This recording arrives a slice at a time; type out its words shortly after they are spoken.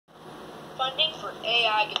funding for A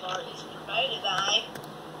Aguilar is provided by...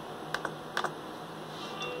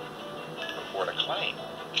 Report a claim.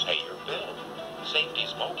 Pay your bill.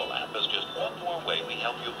 Safety's mobile app is just one more way we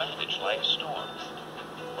help you manage life's storms.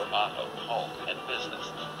 For auto, home, and business,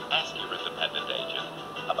 ask your independent agent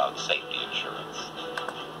about safety insurance.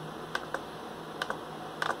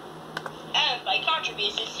 And by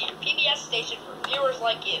contributions to your PBS station for viewers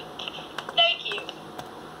like you. Thank you.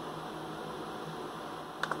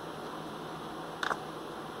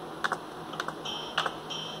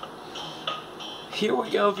 Here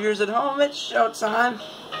we go, viewers at home, it's showtime.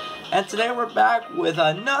 And today we're back with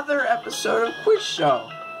another episode of Quiz Show.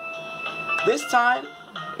 This time,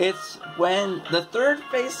 it's when the third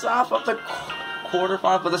face-off of the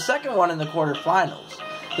quarterfinals, but the second one in the quarterfinals.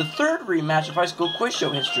 The third rematch of high school quiz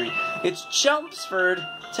show history. It's Chelmsford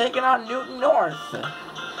taking on Newton North.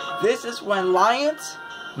 This is when Lions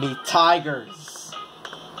meet Tigers.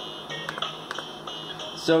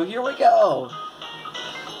 So here we go.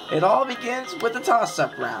 It all begins with the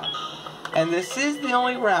toss-up round. And this is the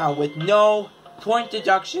only round with no point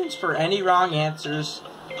deductions for any wrong answers.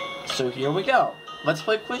 So here we go. Let's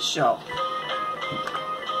play Quiz Show.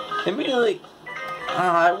 Immediately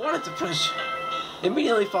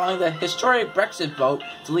following the historic Brexit vote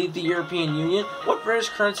to leave the European Union, what British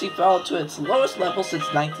currency fell to its lowest level since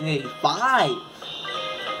 1985?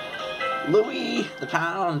 Louis, the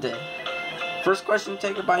pound. First question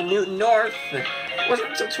taken by Newton North. Wasn't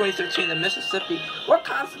until 2013 that Mississippi... What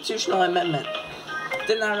constitutional amendment?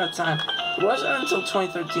 Didn't have enough time. It wasn't until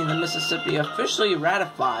 2013 that Mississippi officially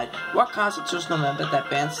ratified what constitutional amendment that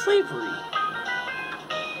banned slavery?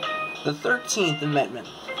 The 13th Amendment.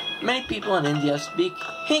 Many people in India speak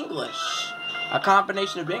English, a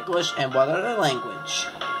combination of English and what other language?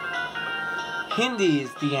 Hindi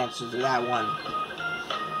is the answer to that one.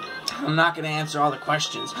 I'm not going to answer all the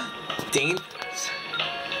questions. Dang.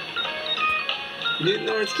 Newton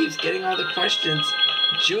North keeps getting all the questions.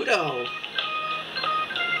 Judo.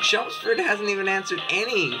 Chelmsford hasn't even answered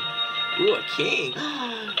any. Ooh, a king.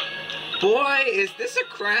 Boy, is this a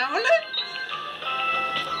crown?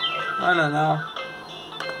 I don't know.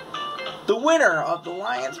 The winner of the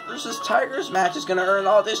Lions versus Tigers match is going to earn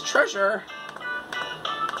all this treasure.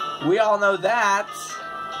 We all know that.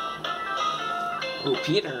 Ooh,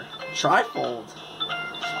 Peter. Trifold.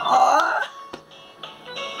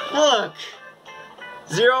 Look.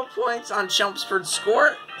 0 points on Chelmsford's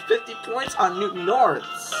score. 50 points on Newton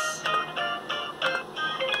North's.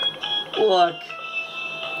 Look.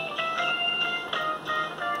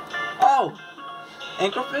 Oh.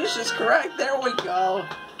 Anchorfish is correct. There we go.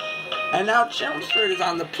 And now Chelmsford is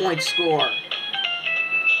on the point score.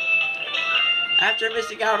 After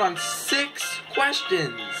missing out on 6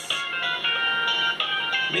 questions.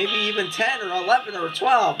 Maybe even 10 or 11 or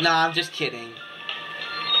 12. Nah, I'm just kidding.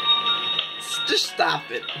 Just stop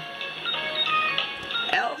it.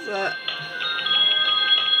 Elsa.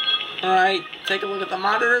 Alright, take a look at the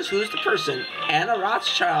monitors. Who's the person? Anna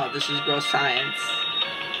Rothschild. This is gross science.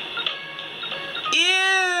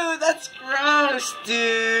 Ew, that's gross,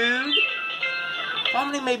 dude.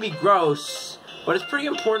 Vomiting may be gross, but it's pretty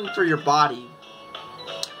important for your body.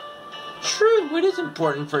 True, it is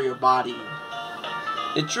important for your body.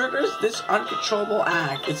 It triggers this uncontrollable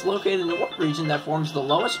act. It's located in what region that forms the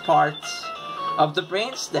lowest parts of the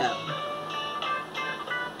brainstem?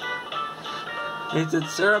 Is it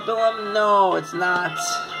cerebellum? No, it's not.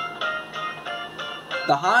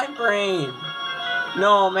 The hindbrain.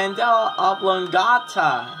 No, medulla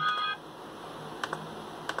oblongata.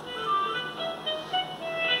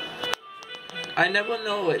 I never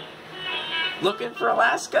know it. Looking for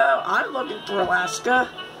Alaska? I'm looking for Alaska.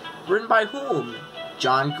 Written by whom?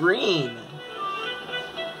 John Green.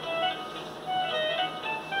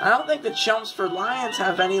 I don't think the Chelmsford Lions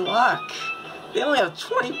have any luck. They only have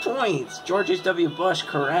 20 points. George H.W. Bush,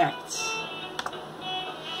 correct.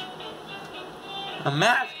 A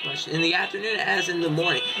math question. In the afternoon as in the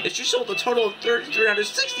morning. If you sold a total of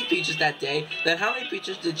 360 peaches that day, then how many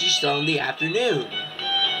peaches did you sell in the afternoon?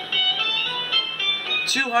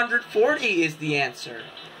 240 is the answer.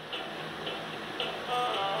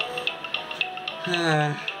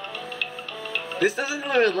 This doesn't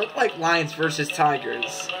really look like Lions versus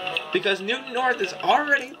Tigers, because Newton North is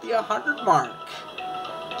already at the 100 mark.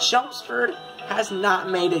 Chelmsford has not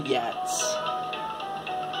made it yet.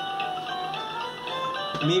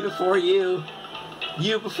 Me before you.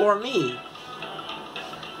 You before me.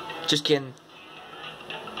 Just kidding.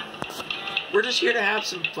 We're just here to have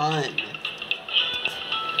some fun.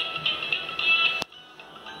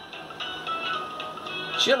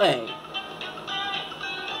 Chile.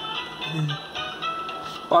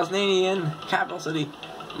 Bosnian capital city,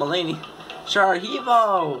 Malini,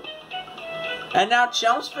 Sarajevo. And now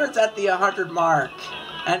Chelmsford's at the 100 mark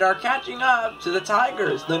and are catching up to the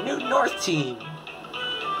Tigers, the New North team.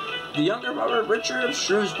 The younger brother Richard of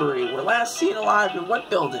Shrewsbury were last seen alive in what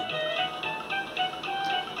building?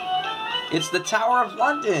 It's the Tower of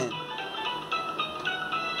London.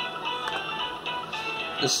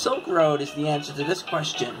 The Silk Road is the answer to this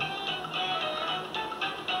question.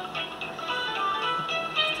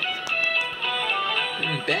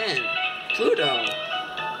 Ben, Pluto.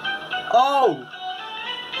 Oh!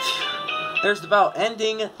 There's the bell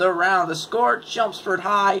ending the round. The score, Chelmsford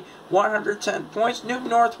High, 110 points. New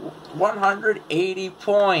North, 180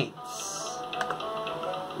 points.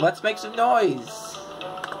 Let's make some noise.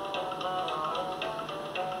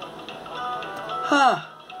 Huh.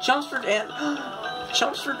 Chelmsford and...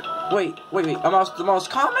 Chelmsford... Wait. The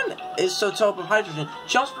most common isotope of hydrogen.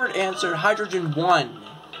 Chelmsford answered hydrogen 1.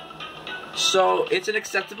 So, it's an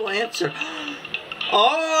acceptable answer.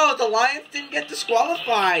 Oh, the Lions didn't get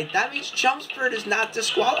disqualified. That means Chelmsford is not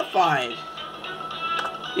disqualified.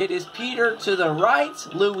 It is Peter to the right,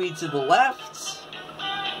 Louis to the left.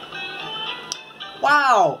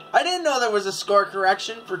 Wow, I didn't know there was a score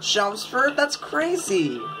correction for Chelmsford. That's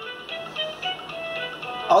crazy.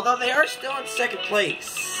 Although they are still in second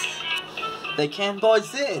place. They can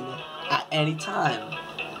buzz in at any time.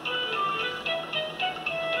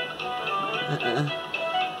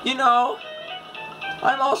 You know,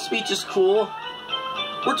 I'm all speech is cool.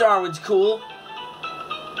 We're Darwin's cool.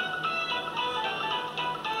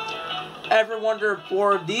 Ever wonder if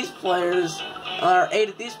 4 of these players, or 8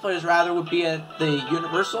 of these players rather, would be at the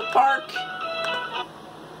Universal Park?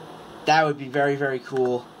 That would be very, very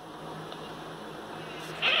cool.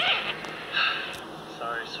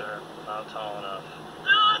 Sorry, sir. Not tall enough.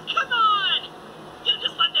 Oh, come on! You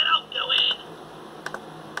just let that out go in.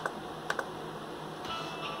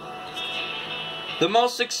 The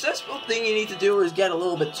most successful thing you need to do is get a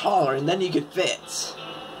little bit taller, and then you can fit.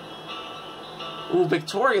 Ooh,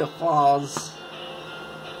 Victoria Falls.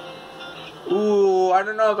 Ooh, I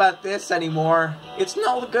don't know about this anymore. It's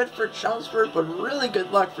no good for Chelmsford, but really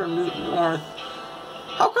good luck for Newton North.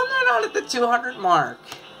 How come they're not at the 200 mark?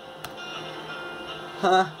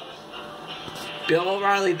 Huh? Bill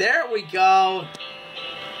O'Reilly, there we go.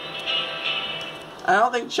 I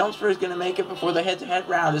don't think Chelmsford is going to make it before the head-to-head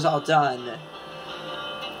round is all done.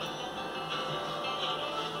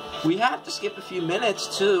 We have to skip a few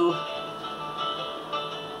minutes, too.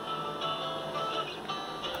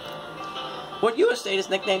 What U.S. state is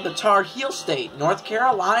nicknamed the Tar Heel State? North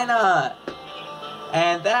Carolina.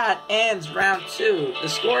 And that ends round 2. The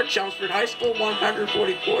score, Chelmsford High School,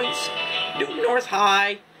 140 points. Newton North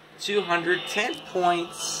High, 210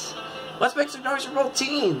 points. Let's make some noise for both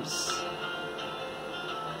teams.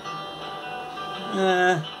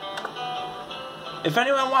 If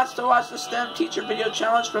anyone wants to watch the STEM teacher video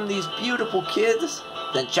challenge from these beautiful kids,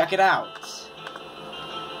 then check it out.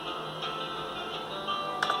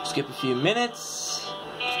 Skip a few minutes.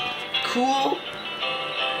 Cool.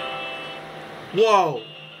 Whoa.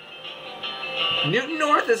 Newton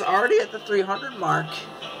North is already at the 300 mark,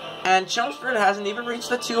 and Chelmsford hasn't even reached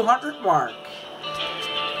the 200 mark.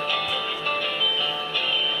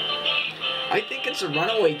 I think it's a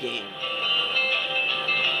runaway game.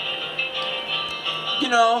 You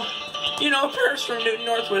know, a person from Newton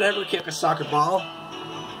North would ever kick a soccer ball.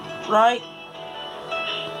 Right?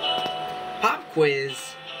 Pop quiz.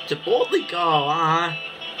 To boldly go, I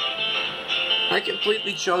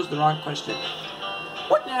completely chose the wrong question.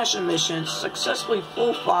 What national mission successfully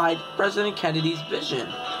fulfilled President Kennedy's vision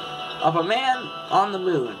of a man on the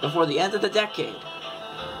moon before the end of the decade?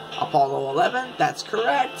 Apollo 11, that's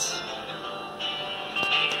correct.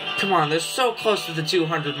 Come on, they're so close to the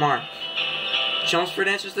 200 mark. Chelmsford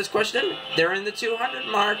answers this question. They're in the 200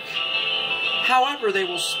 mark. However, they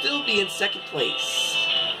will still be in second place.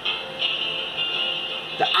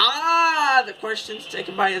 The question's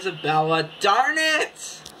taken by Isabella. Darn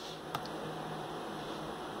it!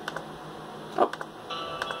 Oh.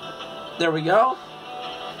 There we go.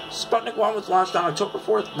 Sputnik 1 was launched on October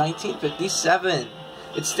 4th, 1957.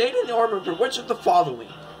 It stayed in the orbit for which of the following?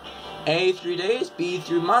 A, 3 days, B,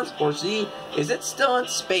 3 months, or C, is it still in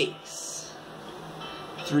space?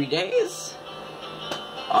 3 days?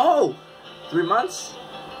 Oh! 3 months?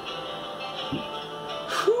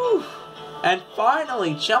 Whew! And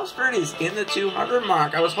finally, Chelmsford is in the 200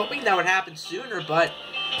 mark. I was hoping that would happen sooner, but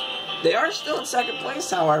they are still in second place,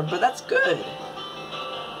 however, but that's good.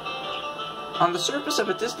 On the surface of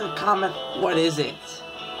a distant comet, what is it?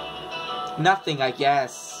 Nothing, I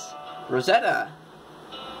guess. Rosetta.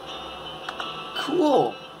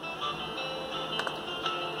 Cool.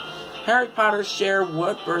 Harry Potter share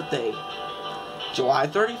what birthday? July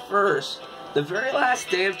 31st, the very last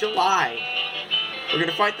day of July. We're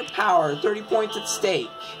gonna fight the power, 30 points at stake.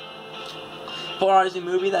 Polarizing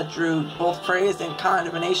movie that drew both praise and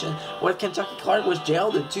condemnation. What Kentucky Clark was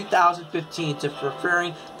jailed in 2015 for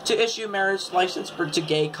referring to issue marriage license to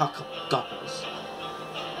gay couples.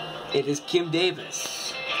 It is Kim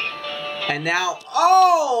Davis. And now,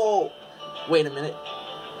 oh! Wait a minute.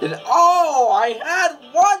 I had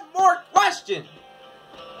one more question!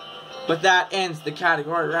 But that ends the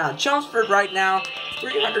category round. Chelmsford right now,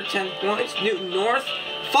 310 points. Newton North,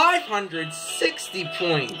 560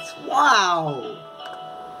 points. Wow.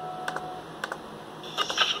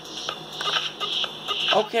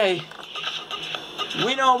 Okay.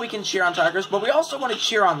 We know we can cheer on Tigers, but we also want to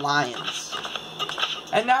cheer on Lions.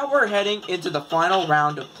 And now we're heading into the final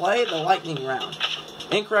round of play, the lightning round.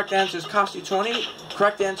 Incorrect answers cost you 20.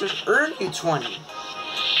 Correct answers earn you 20.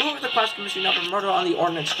 Who was the class commission number murder on the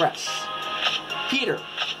Orient Express? Peter.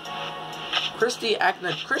 Christy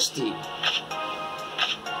Agna Christie.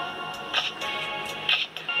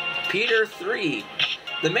 Peter 3.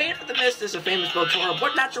 The Maid of the Mist is a famous boat tour of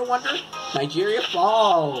what natural wonder? Niagara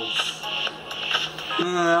Falls.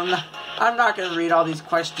 I'm not going to read all these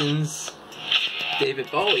questions. David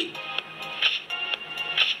Bowie.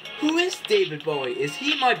 Who is David Bowie? Is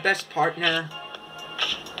he my best partner?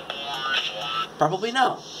 Probably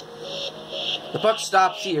no. The buck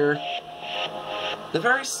stops here. The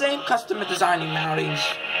very same custom and designing mountings.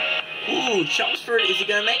 Ooh, Chelmsford, is he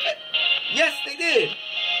going to make it? Yes, they did.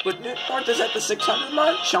 But Newton North is at the 600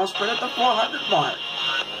 mark, Chelmsford at the 400 mark.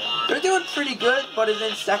 They're doing pretty good, but is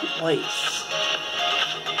in second place.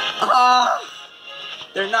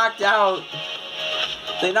 They're knocked out.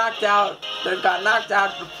 They got knocked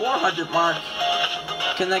out at the 400 mark.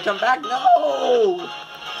 Can they come back? No!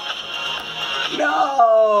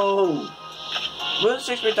 No! William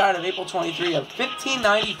Shakespeare died on April 23 of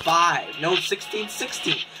 1595. No,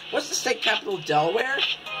 1660. What's the state capital of Delaware?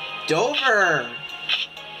 Dover.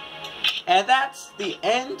 And that's the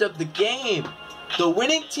end of the game. The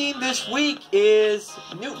winning team this week is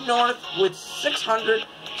Newton North with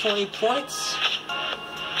 620 points.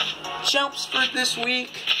 Chelmsford this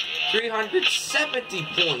week, 370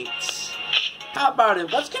 points. How about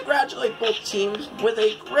it? Let's congratulate both teams with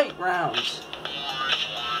a great round.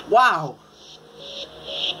 Wow.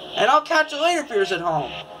 And I'll catch you later, viewers at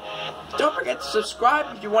home. Don't forget to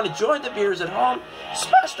subscribe if you want to join the viewers at home.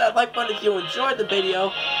 Smash that like button if you enjoyed the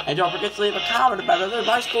video. And don't forget to leave a comment about other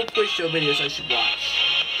high school quiz show videos I should watch.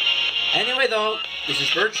 Anyway though, this is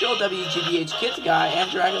Virtual WGBH Kids Guy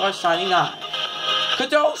and A Aguilar signing off.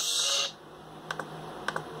 Kados!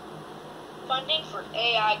 Funding for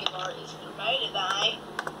A Aguilar is provided by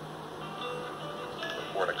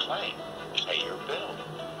Report a claim. Pay your bill.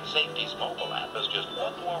 Safety's mobile app is just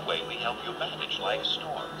one more way we help you manage life's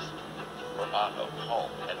storms. For auto,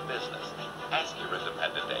 home, and business, ask your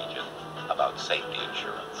independent agent about safety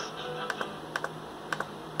insurance.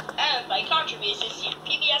 and by contributions to your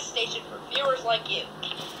PBS station for viewers like you.